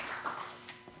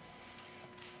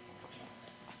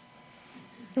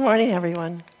Good morning,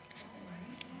 everyone.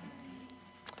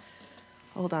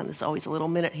 Hold on, there's always a little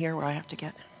minute here where I have to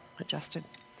get adjusted.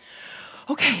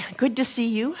 Okay, good to see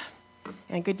you,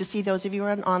 and good to see those of you who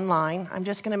are online. I'm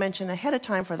just going to mention ahead of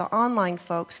time for the online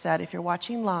folks that if you're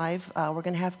watching live, we're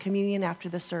going to have communion after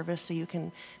the service, so you can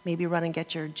maybe run and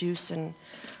get your juice and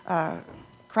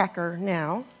cracker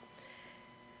now.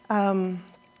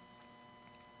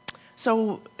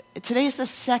 So today's the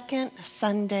second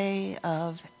Sunday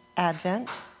of Advent.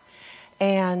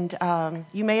 And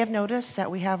you may have noticed that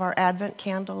we have our Advent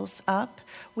candles up.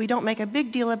 We don't make a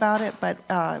big deal about it,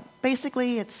 but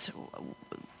basically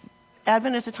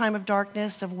Advent is a time of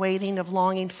darkness, of waiting, of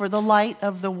longing for the light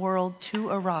of the world to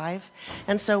arrive.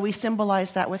 And so we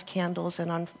symbolize that with candles,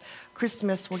 and on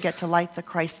Christmas we'll get to light the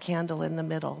Christ candle in the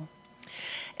middle.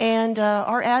 And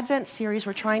our Advent series,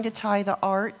 we're trying to tie the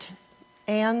art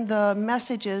and the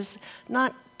messages,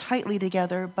 not tightly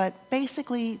together, but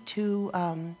basically to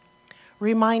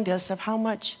remind us of how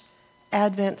much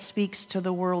Advent speaks to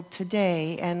the world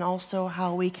today, and also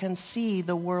how we can see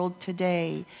the world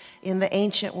today in the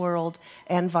ancient world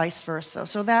and vice versa.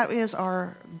 So that is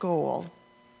our goal.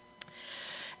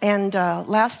 And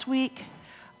last week,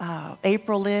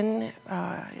 April Lynn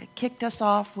kicked us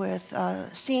off with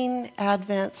seeing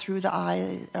Advent through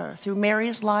through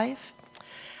Mary's life,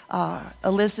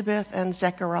 Elizabeth and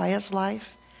Zechariah's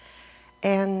life.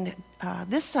 And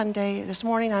this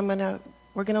morning,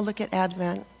 we're going to look at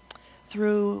Advent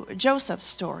through Joseph's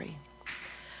story.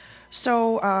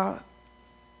 So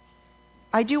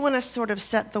I do want to sort of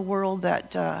set the world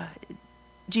that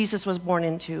Jesus was born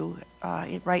into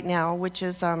right now, which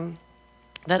is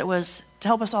that it was to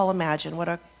help us all imagine what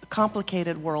a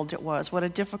complicated world it was, what a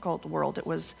difficult world it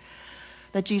was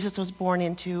that Jesus was born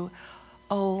into.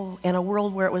 Oh, and a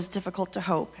world where it was difficult to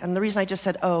hope. And the reason I just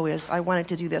said is I wanted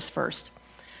to do this first.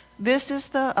 This is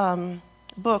the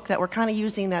book that we're kind of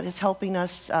using that is helping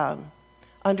us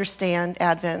understand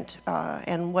Advent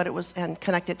and what it was, and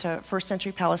connect it to first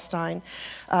century Palestine.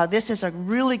 This is a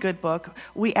really good book.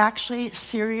 We actually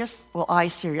I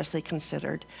seriously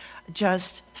considered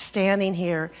just standing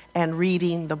here and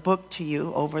reading the book to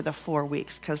you over the 4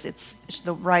 weeks, because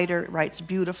the writer writes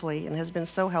beautifully and has been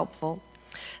so helpful.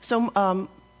 So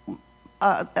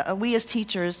we as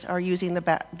teachers are using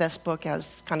this book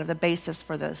as kind of the basis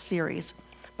for the series.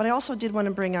 But I also did want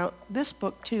to bring out this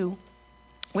book too,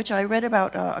 which I read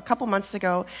about a couple months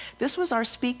ago. This was our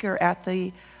speaker at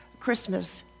the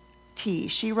Christmas tea.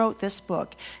 She wrote this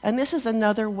book. And this is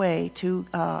another way to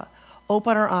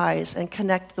open our eyes and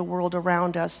connect the world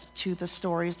around us to the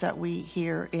stories that we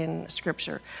hear in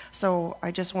Scripture. So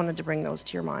I just wanted to bring those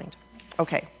to your mind.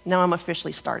 Okay, now I'm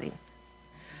officially starting.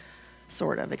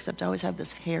 Sort of, except I always have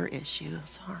this hair issue.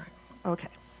 Sorry. Okay.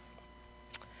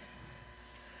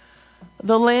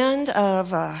 The land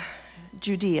of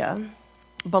Judea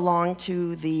belonged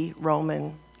to the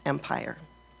Roman Empire.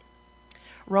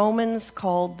 Romans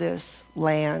called this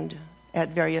land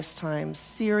at various times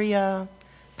Syria,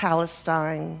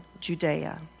 Palestine,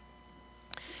 Judea.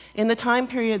 In the time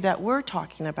period that we're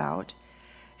talking about,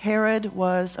 Herod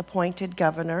was appointed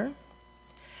governor,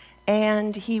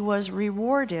 and he was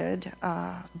rewarded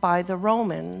by the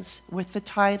Romans with the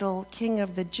title King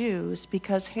of the Jews,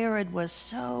 because Herod was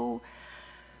so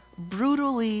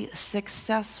brutally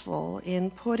successful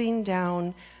in putting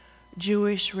down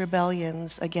Jewish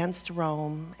rebellions against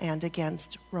Rome and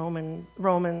against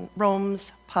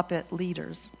Rome's puppet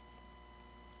leaders.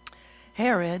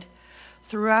 Herod,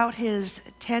 throughout his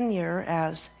tenure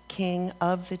as King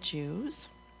of the Jews,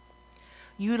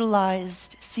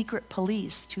 utilized secret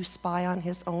police to spy on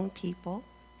his own people.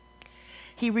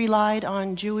 He relied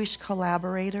on Jewish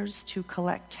collaborators to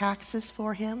collect taxes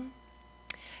for him.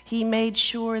 He made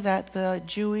sure that the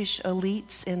Jewish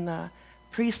elites in the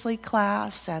priestly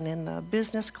class and in the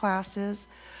business classes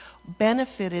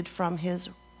benefited from his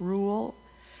rule,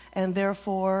 and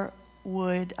therefore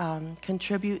would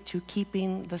contribute to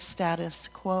keeping the status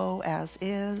quo as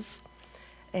is,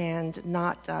 and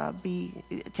not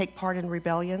take part in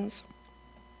rebellions.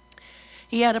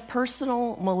 He had a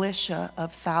personal militia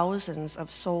of thousands of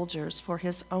soldiers for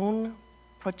his own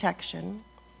protection,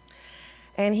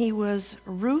 and he was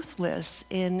ruthless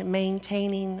in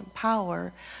maintaining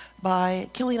power by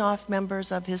killing off members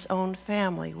of his own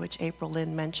family, which April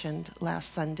Lynn mentioned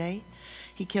last Sunday.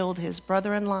 He killed his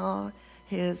brother-in-law,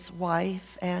 his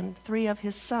wife, and 3 of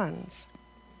his sons.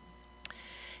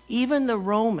 Even the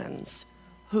Romans,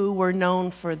 who were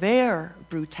known for their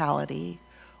brutality,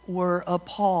 were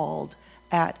appalled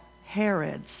at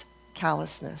Herod's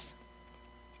callousness.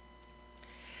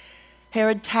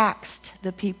 Herod taxed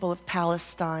the people of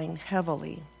Palestine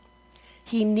heavily.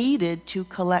 he needed to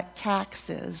collect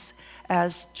taxes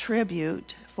as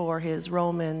tribute for his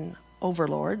Roman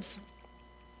overlords.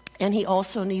 And he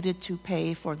also needed to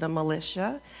pay for the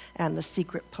militia and the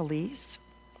secret police.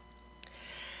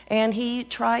 And he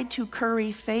tried to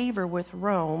curry favor with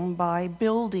Rome by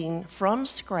building from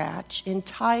scratch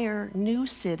entire new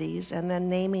cities and then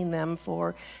naming them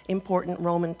for important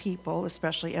Roman people,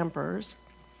 especially emperors.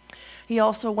 He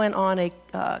also went on a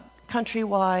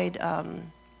countrywide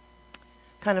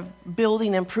kind of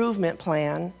building improvement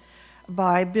plan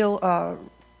by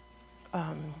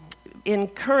in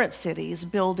current cities,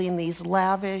 building these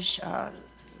lavish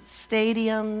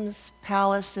stadiums,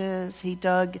 palaces. He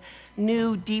dug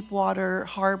new deep water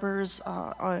harbors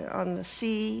on the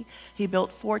sea. He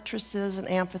built fortresses and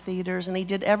amphitheaters, and he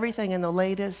did everything in the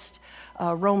latest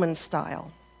Roman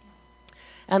style.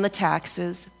 And the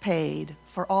taxes paid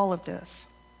for all of this.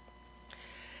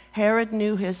 Herod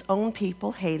knew his own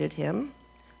people hated him,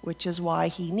 which is why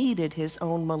he needed his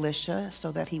own militia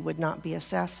so that he would not be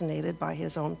assassinated by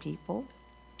his own people.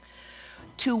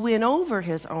 To win over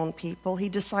his own people, he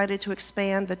decided to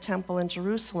expand the temple in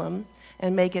Jerusalem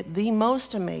and make it the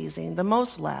most amazing, the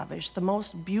most lavish, the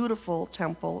most beautiful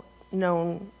temple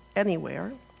known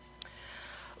anywhere.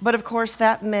 But of course,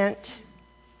 that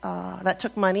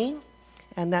took money,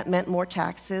 and that meant more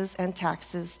taxes, and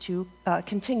taxes to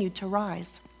continue to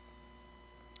rise.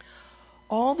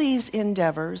 All these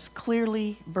endeavors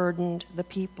clearly burdened the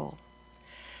people.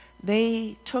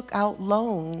 They took out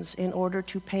loans in order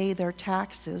to pay their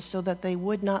taxes so that they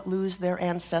would not lose their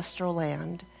ancestral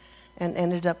land, and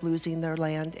ended up losing their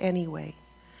land anyway.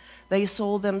 They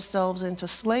sold themselves into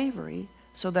slavery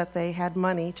so that they had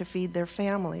money to feed their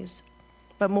families.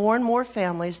 But more and more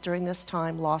families during this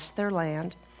time lost their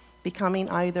land, becoming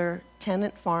either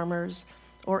tenant farmers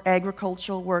or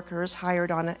agricultural workers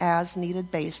hired on an as-needed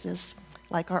basis,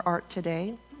 like our art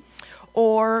today,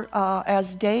 or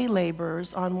as day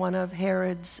laborers on one of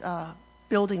Herod's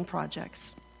building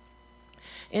projects.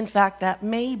 In fact, that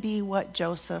may be what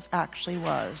Joseph actually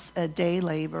was, a day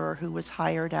laborer who was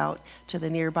hired out to the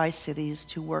nearby cities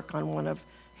to work on one of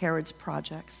Herod's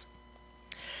projects.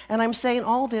 And I'm saying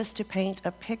all this to paint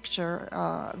a picture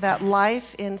that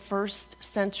life in first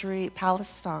century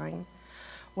Palestine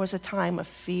was a time of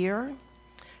fear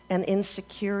and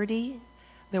insecurity.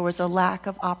 There was a lack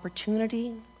of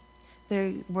opportunity.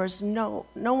 There was no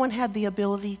one had the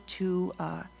ability to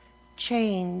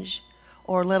change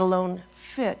or let alone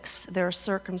fix their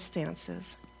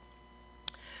circumstances.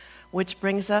 Which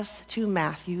brings us to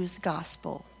Matthew's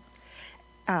gospel.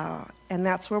 And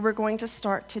that's where we're going to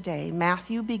start today.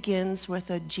 Matthew begins with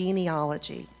a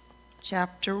genealogy.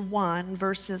 Chapter 1,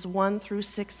 verses 1 through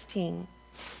 16.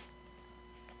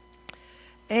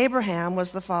 Abraham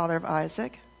was the father of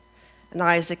Isaac, and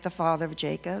Isaac the father of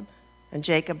Jacob, and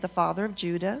Jacob the father of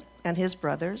Judah and his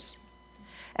brothers,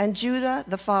 and Judah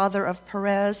the father of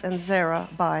Perez and Zerah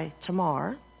by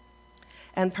Tamar,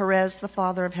 and Perez the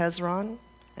father of Hezron,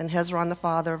 and Hezron the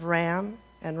father of Ram,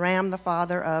 and Ram the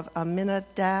father of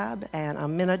Amminadab, and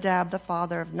Amminadab the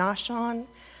father of Nahshon,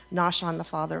 Nahshon the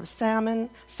father of Salmon,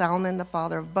 Salmon the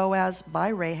father of Boaz by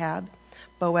Rahab,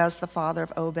 Boaz the father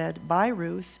of Obed by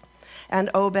Ruth, and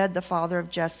Obed the father of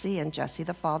Jesse, and Jesse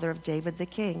the father of David the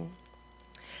king.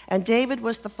 And David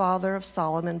was the father of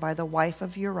Solomon by the wife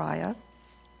of Uriah,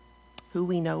 who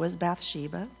we know as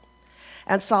Bathsheba,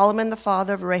 and Solomon the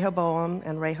father of Rehoboam,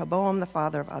 and Rehoboam the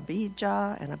father of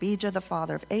Abijah, and Abijah the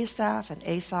father of Asaph, and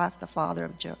Asaph the father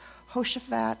of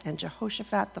Jehoshaphat, and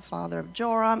Jehoshaphat the father of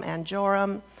Joram, and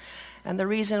Joram. And the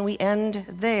reason we end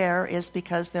there is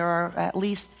because there are at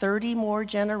least 30 more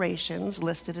generations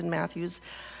listed in Matthew's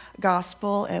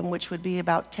gospel, and which would be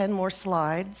about 10 more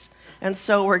slides. And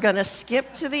so we're going to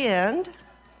skip to the end.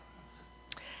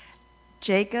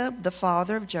 Jacob, the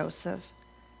father of Joseph,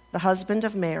 the husband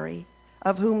of Mary,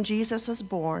 of whom Jesus was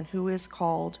born, who is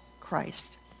called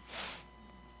Christ.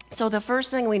 So the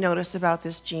first thing we notice about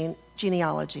this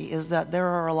genealogy is that there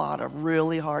are a lot of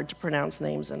really hard to pronounce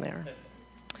names in there.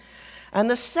 And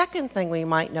the second thing we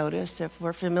might notice, if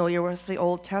we're familiar with the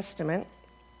Old Testament,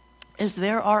 is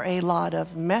there are a lot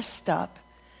of messed up,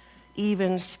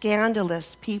 even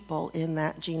scandalous people in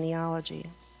that genealogy.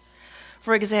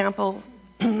 For example,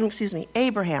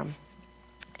 Abraham.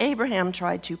 Abraham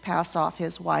tried to pass off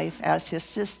his wife as his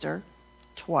sister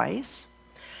twice,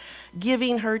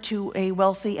 giving her to a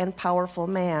wealthy and powerful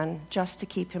man just to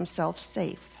keep himself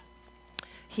safe.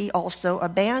 He also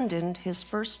abandoned his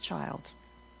first child.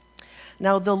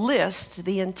 Now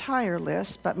the entire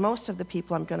list, but most of the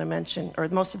people I'm going to mention, or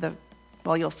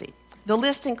you'll see. The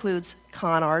list includes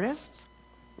con artists,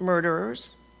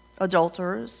 murderers,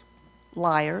 adulterers,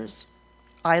 liars,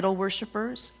 idol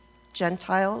worshippers,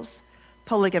 Gentiles,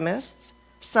 polygamists,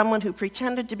 someone who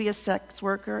pretended to be a sex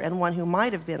worker, and one who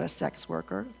might have been a sex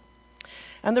worker.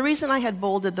 And the reason I had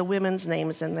bolded the women's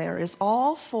names in there is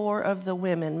all 4 of the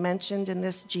women mentioned in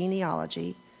this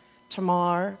genealogy,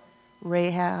 Tamar,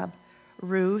 Rahab,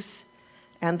 Ruth,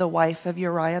 and the wife of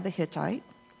Uriah the Hittite,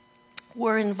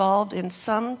 were involved in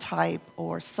some type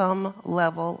or some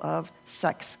level of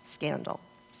sex scandal.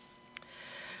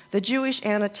 The Jewish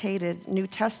annotated New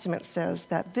Testament says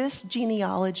that this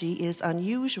genealogy is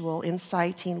unusual in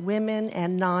citing women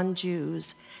and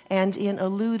non-Jews and in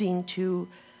alluding to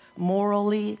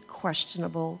morally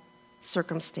questionable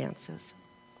circumstances.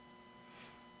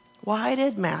 Why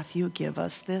did Matthew give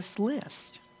us this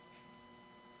list?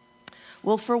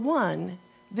 Well, for one,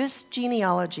 this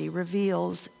genealogy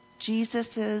reveals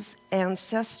Jesus'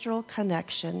 ancestral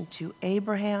connection to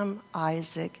Abraham,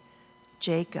 Isaac,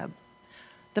 Jacob,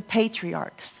 the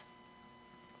patriarchs.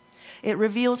 It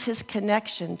reveals his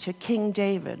connection to King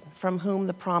David, from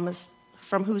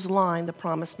whose line the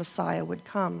promised Messiah would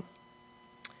come.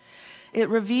 It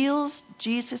reveals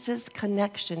Jesus'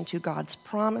 connection to God's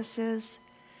promises.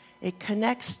 It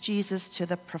connects Jesus to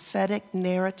the prophetic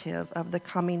narrative of the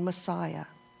coming Messiah.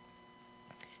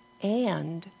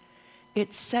 And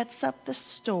it sets up the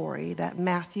story that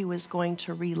Matthew is going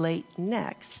to relate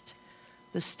next,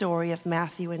 the story of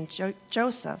Matthew and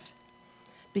Joseph,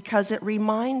 because it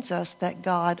reminds us that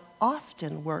God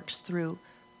often works through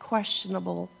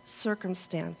questionable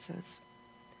circumstances.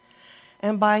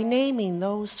 And by naming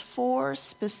those 4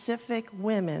 specific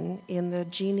women in the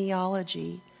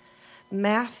genealogy,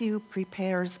 Matthew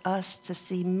prepares us to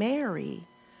see Mary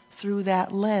through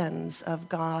that lens of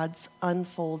God's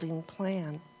unfolding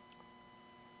plan.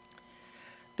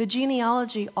 The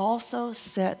genealogy also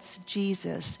sets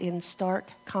Jesus in stark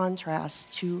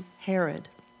contrast to Herod.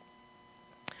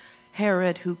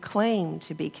 Herod, who claimed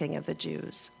to be king of the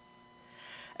Jews.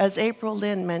 As April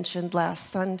Lynn mentioned last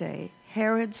Sunday,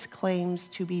 Herod's claims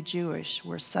to be Jewish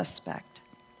were suspect.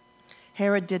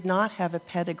 Herod did not have a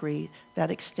pedigree that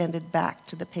extended back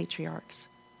to the patriarchs.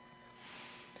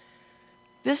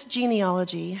 This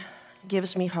genealogy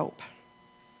gives me hope.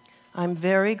 I'm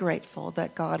very grateful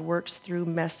that God works through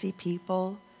messy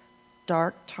people,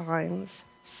 dark times,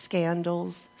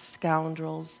 scandals,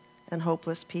 scoundrels, and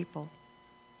hopeless people.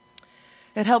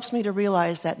 It helps me to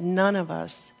realize that none of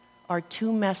us are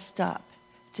too messed up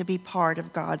to be part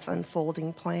of God's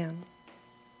unfolding plan.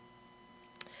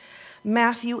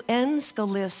 Matthew ends the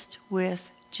list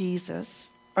with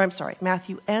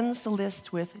Matthew ends the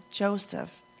list with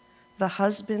Joseph, the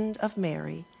husband of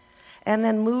Mary, and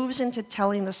then moves into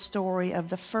telling the story of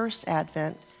the first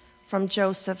Advent from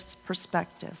Joseph's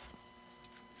perspective.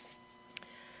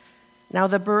 Now,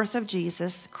 the birth of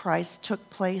Jesus Christ took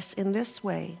place in this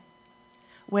way.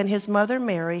 When his mother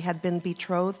Mary had been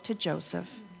betrothed to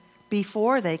Joseph,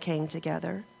 before they came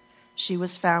together, she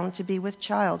was found to be with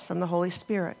child from the Holy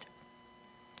Spirit.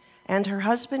 And her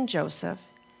husband Joseph,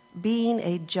 being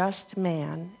a just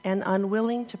man and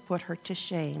unwilling to put her to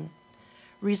shame,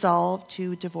 resolved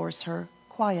to divorce her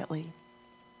quietly.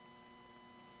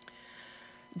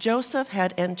 Joseph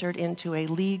had entered into a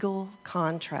legal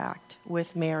contract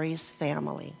with Mary's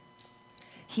family.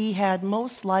 He had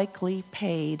most likely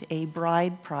paid a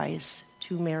bride price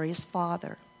to Mary's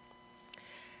father.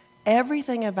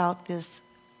 Everything about this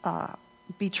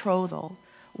betrothal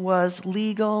was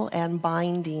legal and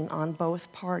binding on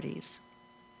both parties.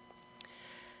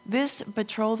 This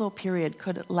betrothal period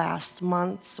could last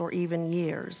months or even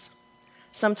years.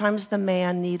 Sometimes the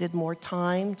man needed more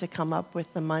time to come up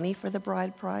with the money for the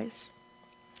bride price.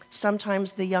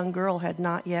 Sometimes the young girl had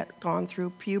not yet gone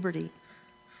through puberty.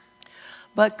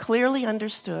 But clearly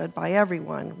understood by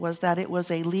everyone was that it was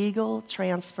a legal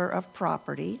transfer of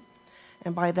property,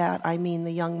 and by that I mean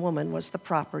the young woman was the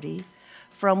property,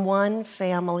 from one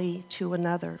family to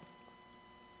another.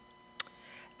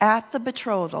 At the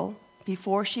betrothal,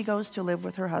 before she goes to live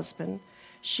with her husband,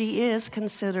 she is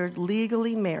considered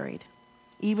legally married,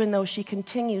 even though she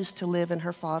continues to live in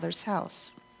her father's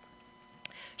house.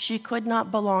 She could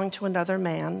not belong to another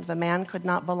man. The man could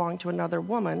not belong to another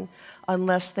woman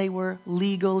unless they were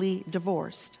legally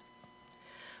divorced.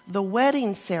 The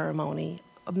wedding ceremony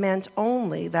meant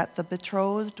only that the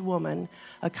betrothed woman,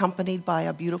 accompanied by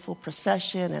a beautiful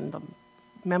procession and the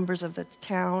members of the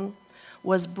town,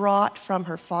 was brought from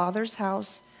her father's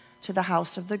house to the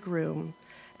house of the groom,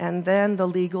 and then the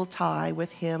legal tie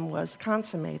with him was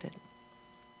consummated.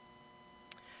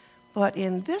 But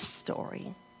in this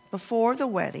story, before the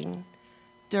wedding,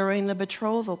 during the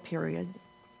betrothal period,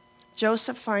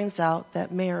 Joseph finds out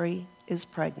that Mary is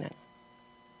pregnant.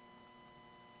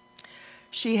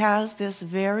 she has this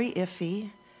very iffy,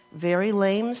 very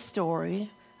lame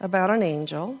story about an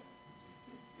angel.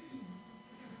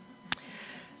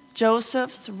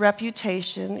 Joseph's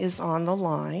reputation is on the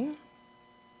line.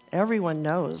 Everyone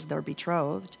knows they're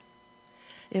betrothed.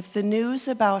 If the news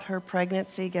about her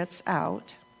pregnancy gets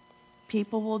out,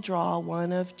 people will draw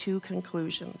one of two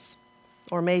conclusions,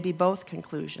 or maybe both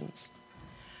conclusions.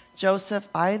 Joseph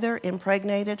either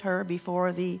impregnated her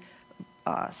before the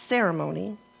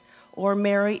ceremony, or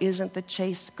Mary isn't the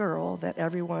chaste girl that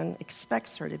everyone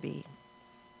expects her to be.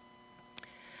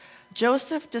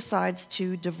 Joseph decides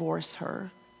to divorce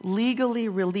her, legally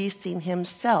releasing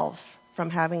himself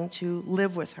from having to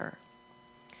live with her.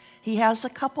 He has a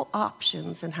couple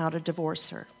options in how to divorce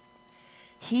her.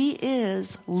 He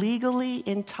is legally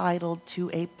entitled to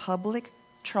a public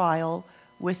trial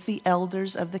with the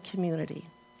elders of the community.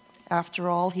 After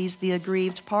all, he's the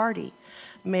aggrieved party.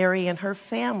 Mary and her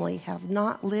family have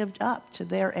not lived up to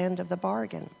their end of the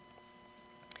bargain.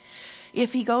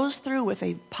 If he goes through with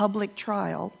a public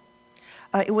trial,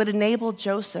 it would enable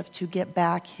Joseph to get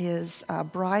back his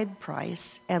bride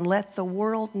price and let the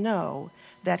world know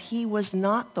that he was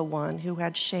not the one who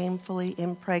had shamefully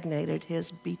impregnated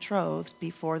his betrothed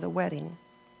before the wedding.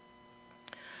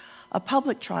 A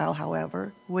public trial,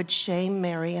 however, would shame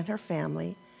Mary and her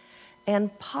family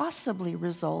and possibly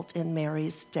result in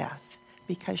Mary's death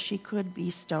because she could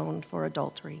be stoned for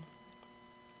adultery.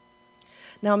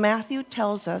 Now, Matthew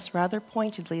tells us rather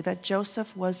pointedly that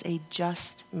Joseph was a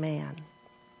just man.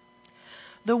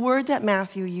 The word that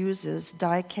Matthew uses,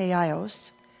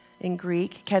 dikaios, in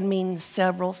Greek, can mean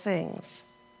several things,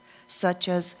 such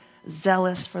as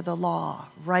zealous for the law,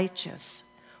 righteous,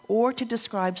 or to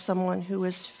describe someone who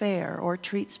is fair or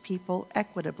treats people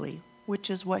equitably, which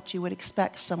is what you would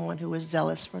expect someone who is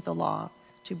zealous for the law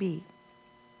to be.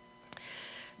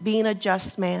 Being a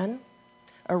just man,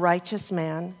 a righteous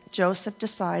man, Joseph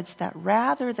decides that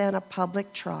rather than a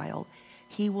public trial,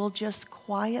 he will just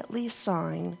quietly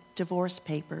sign divorce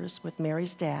papers with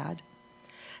Mary's dad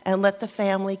and let the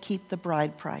family keep the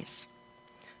bride price.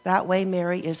 That way,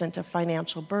 Mary isn't a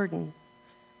financial burden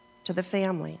to the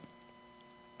family.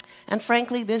 And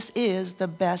frankly, this is the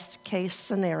best case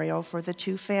scenario for the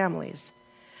two families.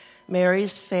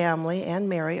 Mary's family and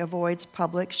Mary avoids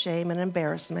public shame and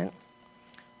embarrassment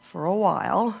for a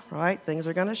while, right? Things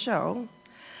are going to show.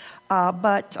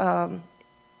 But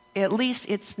at least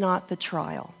it's not the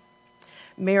trial.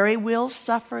 Mary will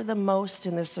suffer the most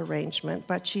in this arrangement,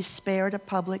 but she's spared a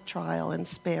public trial and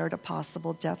spared a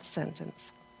possible death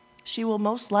sentence. She will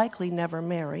most likely never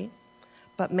marry,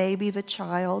 but maybe the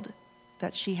child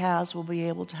that she has will be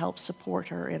able to help support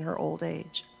her in her old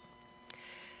age.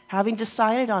 Having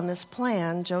decided on this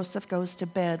plan, Joseph goes to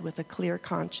bed with a clear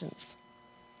conscience.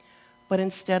 But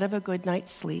instead of a good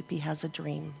night's sleep, he has a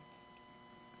dream.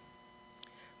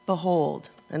 Behold,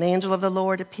 an angel of the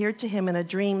Lord appeared to him in a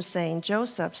dream, saying,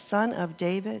 Joseph, son of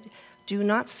David, do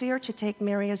not fear to take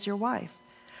Mary as your wife,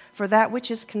 for that which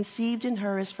is conceived in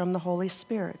her is from the Holy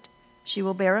Spirit. She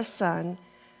will bear a son.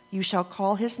 You shall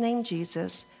call his name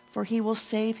Jesus, for he will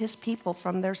save his people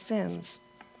from their sins.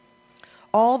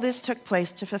 All this took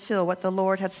place to fulfill what the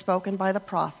Lord had spoken by the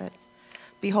prophet.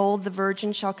 Behold, the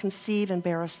virgin shall conceive and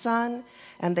bear a son,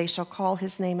 and they shall call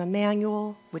his name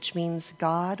Emmanuel, which means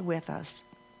God with us.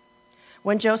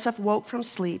 When Joseph woke from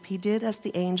sleep, he did as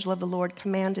the angel of the Lord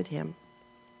commanded him.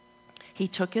 He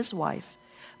took his wife,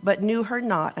 but knew her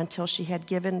not until she had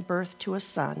given birth to a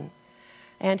son,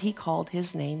 and he called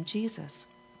his name Jesus.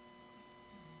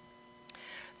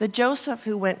 The Joseph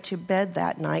who went to bed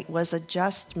that night was a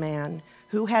just man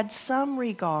who had some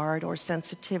regard or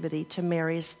sensitivity to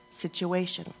Mary's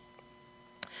situation.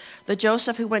 The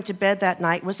Joseph who went to bed that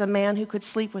night was a man who could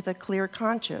sleep with a clear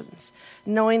conscience,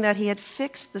 knowing that he had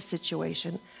fixed the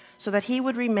situation so that he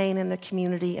would remain in the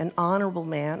community an honorable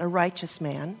man, a righteous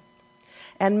man,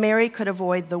 and Mary could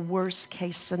avoid the worst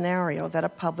case scenario that a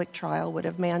public trial would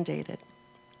have mandated.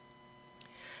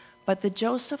 But the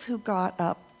Joseph who got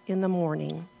up in the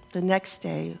morning the next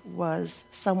day was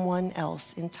someone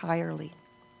else entirely.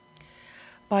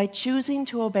 By choosing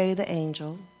to obey the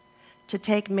angel, to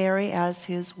take Mary as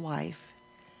his wife,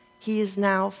 he is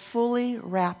now fully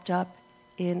wrapped up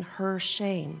in her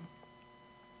shame.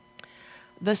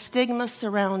 The stigma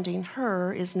surrounding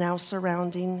her is now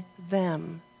surrounding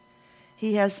them.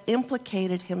 He has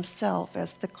implicated himself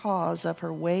as the cause of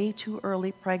her way too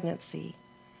early pregnancy.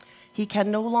 He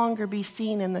can no longer be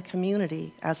seen in the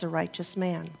community as a righteous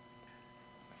man.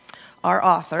 Our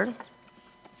author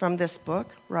from this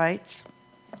book writes,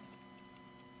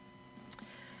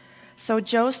 So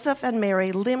Joseph and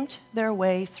Mary limped their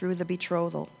way through the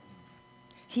betrothal.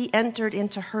 he entered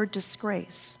into her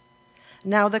disgrace.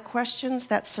 Now the questions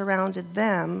that surrounded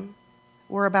them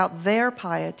were about their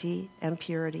piety and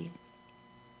purity.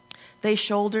 They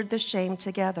shouldered the shame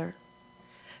together.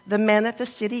 The men at the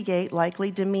city gate likely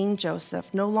demeaned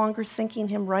Joseph, no longer thinking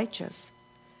him righteous.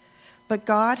 But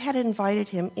God had invited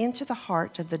him into the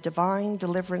heart of the divine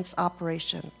deliverance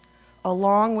operation,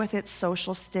 along with its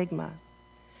social stigma.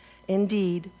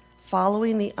 Indeed,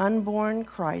 following the unborn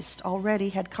Christ already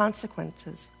had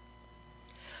consequences.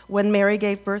 When Mary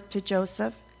gave birth to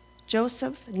Joseph,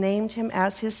 Joseph named him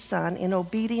as his son in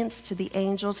obedience to the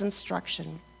angel's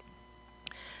instruction.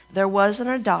 There was an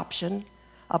adoption,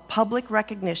 a public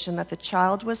recognition that the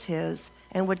child was his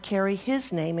and would carry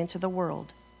his name into the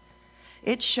world.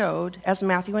 It showed, as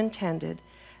Matthew intended,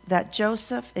 that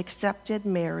Joseph accepted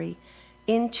Mary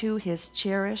into his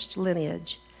cherished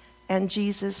lineage, and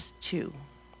Jesus too.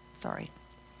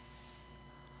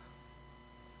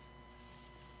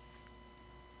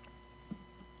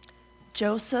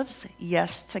 Joseph's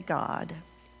yes to God,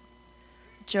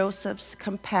 Joseph's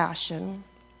compassion,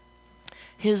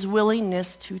 his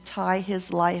willingness to tie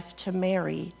his life to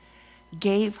Mary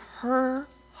gave her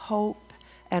hope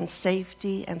and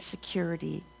safety and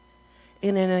security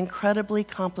in an incredibly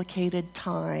complicated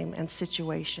time and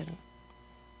situation.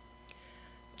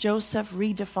 Joseph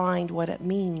redefined what it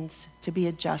means to be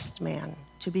a just man,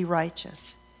 to be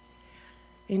righteous.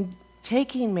 In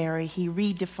taking Mary, he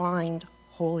redefined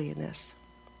holiness.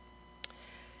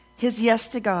 His yes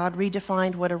to God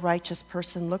redefined what a righteous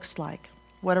person looks like,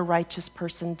 what a righteous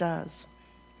person does.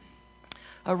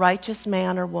 A righteous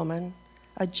man or woman,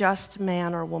 a just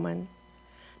man or woman,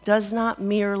 does not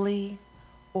merely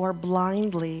or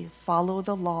blindly follow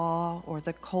the law or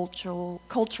the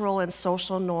cultural and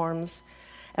social norms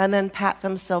and then pat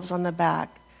themselves on the back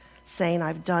saying,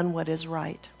 "I've done what is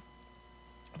right.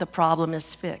 The problem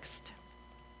is fixed."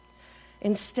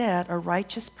 Instead, a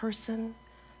righteous person,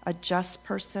 a just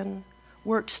person,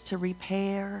 works to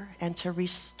repair and to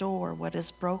restore what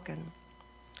is broken.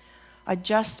 A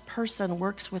just person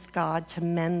works with God to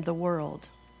mend the world.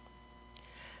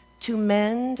 To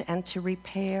mend and to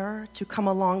repair, to come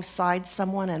alongside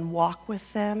someone and walk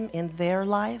with them in their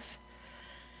life,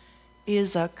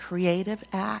 is a creative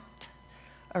act,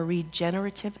 a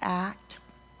regenerative act,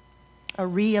 a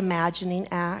reimagining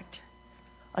act,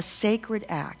 a sacred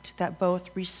act that both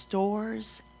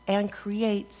restores and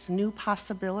creates new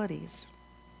possibilities.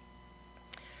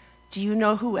 Do you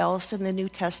know who else in the New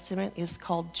Testament is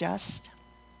called just?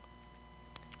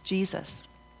 Jesus.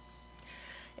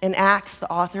 In Acts,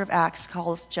 the author of Acts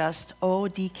calls just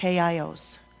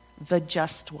O-D-K-I-O-S, the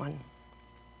just one.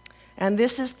 And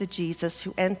this is the Jesus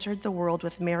who entered the world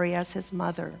with Mary as his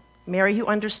mother. Mary who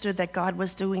understood that God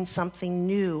was doing something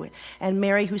new, and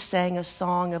Mary who sang a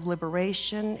song of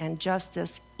liberation and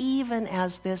justice, even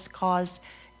as this caused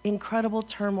incredible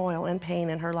turmoil and pain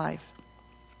in her life.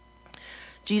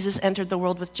 Jesus entered the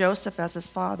world with Joseph as his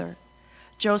father.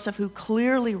 Joseph, who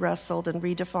clearly wrestled and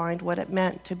redefined what it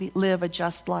meant to live a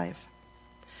just life.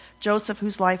 Joseph,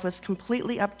 whose life was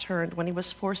completely upturned when he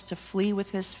was forced to flee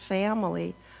with his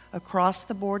family across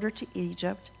the border to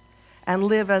Egypt and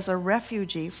live as a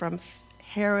refugee from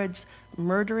Herod's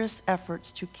murderous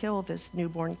efforts to kill this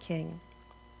newborn king.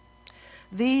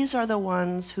 These are the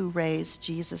ones who raised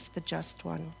Jesus, the just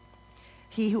one.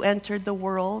 He who entered the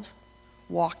world,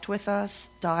 walked with us,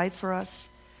 died for us,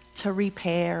 to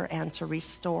repair and to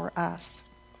restore us.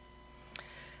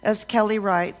 As Kelly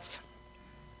writes,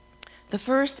 the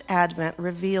first Advent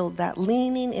revealed that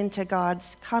leaning into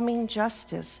God's coming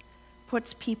justice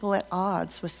puts people at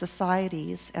odds with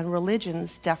society's and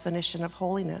religion's definition of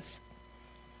holiness.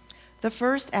 The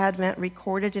first Advent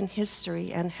recorded in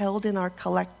history and held in our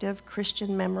collective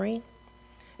Christian memory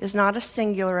is not a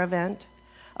singular event,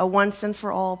 a once and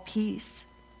for all peace.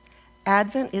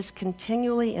 Advent is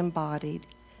continually embodied,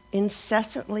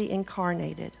 incessantly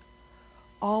incarnated,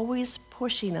 always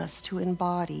pushing us to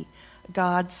embody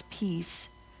God's peace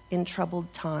in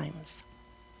troubled times.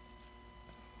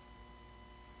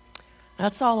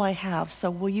 That's all I have, so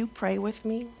will you pray with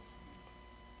me?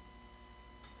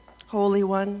 Holy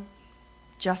One,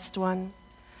 Just One,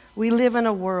 we live in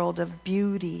a world of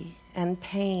beauty and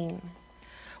pain.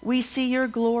 We see your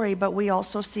glory, but we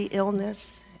also see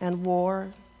illness and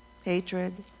war,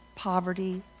 hatred,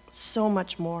 poverty, so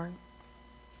much more.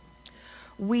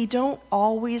 We don't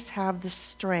always have the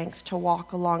strength to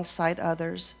walk alongside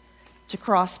others, to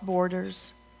cross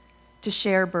borders, to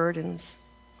share burdens,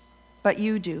 but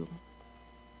you do.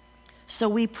 So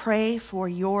we pray for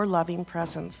your loving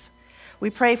presence. We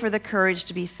pray for the courage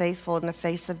to be faithful in the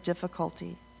face of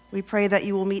difficulty. We pray that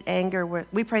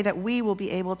we pray that we will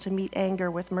be able to meet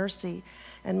anger with mercy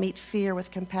and meet fear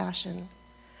with compassion.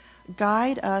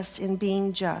 Guide us in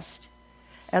being just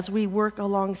as we work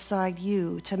alongside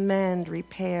you to mend,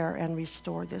 repair, and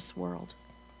restore this world.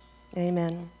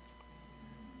 Amen.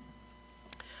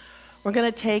 We're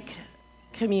going to take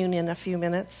communion in a few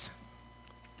minutes.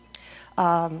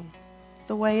 The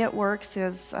way it works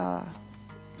is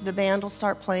the band will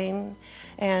start playing,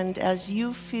 and as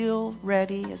you feel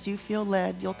ready, as you feel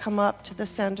led, you'll come up to the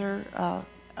center.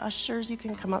 Ushers, you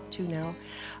can come up too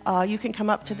now. You can come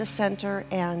up to the center,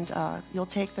 and you'll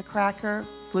take the cracker,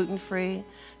 gluten-free,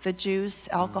 the juice,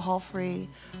 alcohol-free.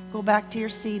 Go back to your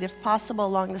seat, if possible,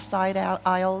 along the side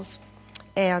aisles,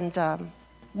 and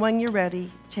when you're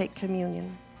ready, take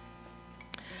communion.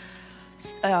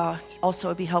 Also,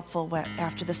 it would be helpful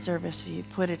after the service if you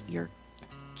put your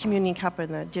communion cup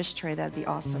in the dish tray. That'd be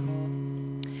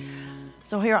awesome.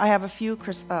 So here I have a few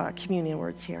communion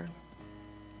words here.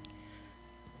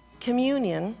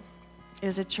 Communion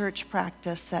is a church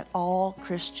practice that all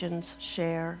Christians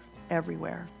share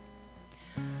everywhere.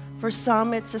 For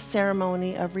some, it's a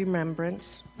ceremony of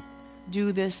remembrance.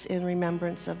 Do this in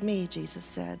remembrance of me, Jesus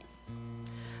said.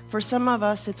 For some of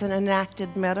us, it's an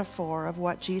enacted metaphor of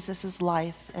what Jesus'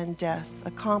 life and death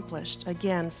accomplished,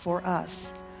 again, for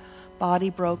us. Body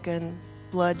broken,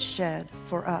 blood shed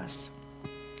for us.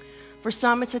 For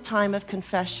some, it's a time of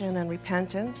confession and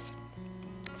repentance.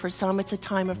 For some, it's a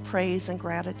time of praise and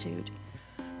gratitude.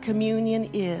 Communion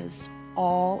is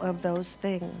all of those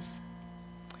things.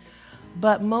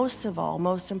 But most of all,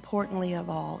 most importantly of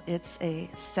all, it's a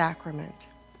sacrament.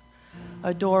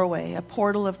 A doorway, a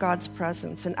portal of God's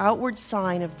presence, an outward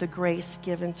sign of the grace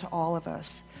given to all of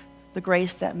us, the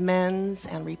grace that mends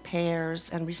and repairs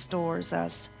and restores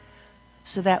us,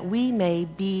 so that we may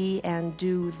be and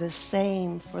do the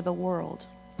same for the world.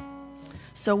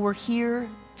 So we're here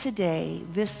today,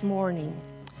 this morning,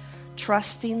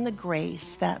 trusting the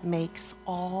grace that makes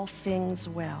all things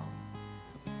well.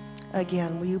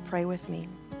 Again, will you pray with me?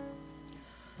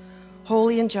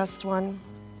 Holy and just one,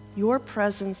 your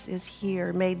presence is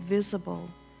here, made visible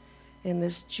in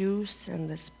this juice and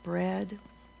this bread.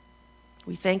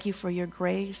 We thank you for your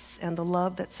grace and the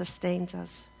love that sustains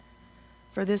us,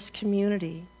 for this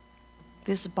community,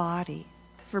 this body,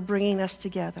 for bringing us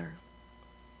together.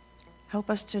 Help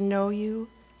us to know you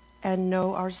and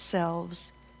know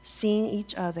ourselves, seeing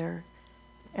each other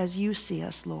as you see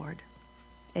us, Lord.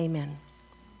 Amen.